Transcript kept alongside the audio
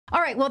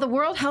All right, well, the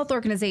World Health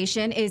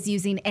Organization is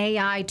using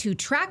AI to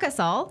track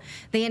us all.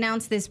 They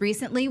announced this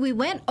recently. We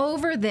went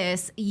over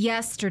this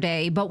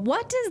yesterday, but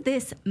what does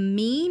this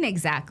mean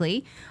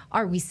exactly?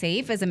 Are we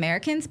safe as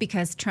Americans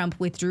because Trump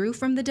withdrew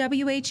from the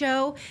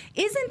WHO?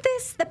 Isn't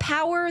this the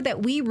power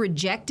that we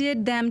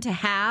rejected them to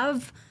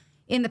have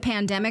in the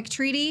pandemic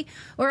treaty?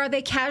 Or are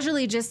they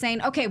casually just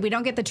saying, okay, we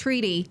don't get the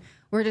treaty,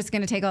 we're just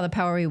going to take all the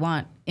power we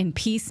want in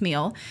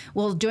piecemeal?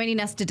 Well, joining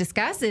us to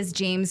discuss is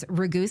James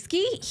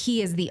Roguski.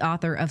 He is the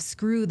author of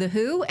Screw the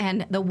Who,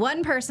 and the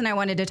one person I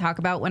wanted to talk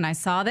about when I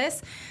saw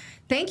this.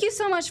 Thank you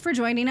so much for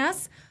joining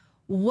us.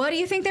 What do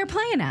you think they're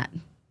playing at?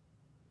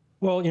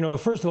 Well,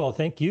 first of all,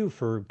 thank you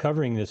for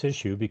covering this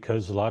issue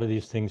because a lot of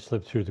these things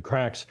slip through the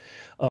cracks.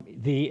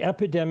 The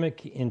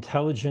Epidemic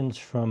Intelligence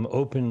from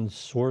Open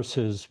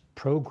Sources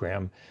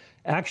program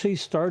actually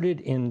started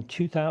in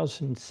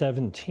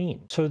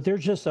 2017. So they're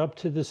just up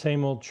to the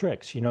same old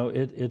tricks.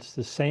 It's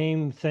the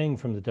same thing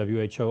from the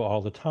WHO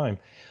all the time.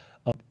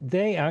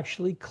 They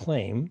actually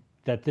claim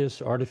that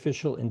this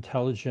artificial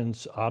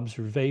intelligence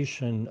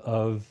observation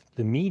of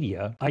the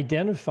media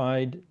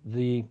identified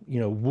the,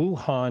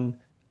 Wuhan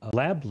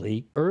lab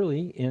leak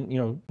early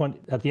in,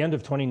 at the end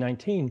of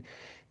 2019.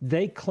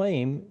 They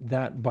claim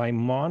that by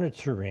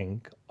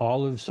monitoring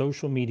all of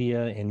social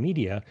media and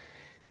media,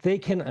 they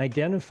can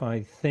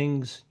identify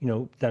things,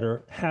 that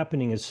are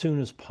happening as soon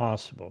as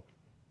possible.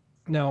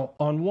 Now,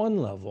 on one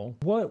level,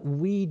 what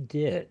we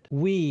did,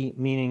 we,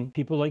 meaning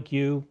people like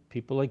you,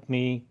 people like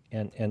me,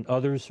 and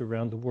others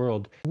around the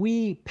world,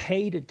 we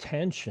paid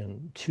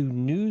attention to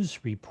news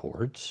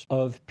reports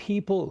of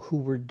people who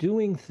were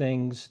doing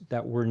things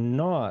that were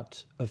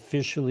not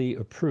officially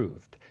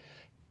approved.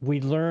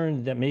 We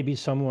learned that maybe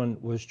someone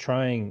was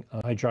trying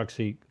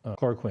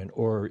hydroxychloroquine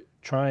or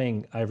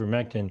trying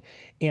ivermectin.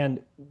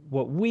 And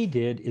what we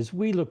did is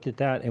we looked at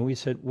that and we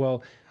said,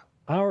 well,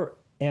 our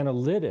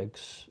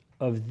analytics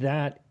of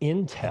that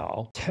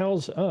intel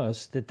tells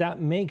us that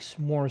that makes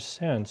more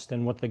sense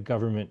than what the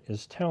government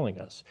is telling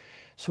us.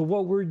 So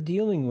what we're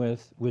dealing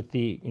with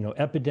the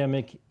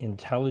Epidemic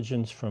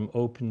Intelligence from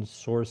Open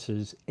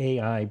Sources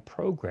AI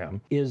program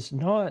is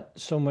not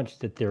so much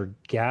that they're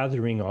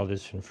gathering all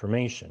this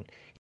information.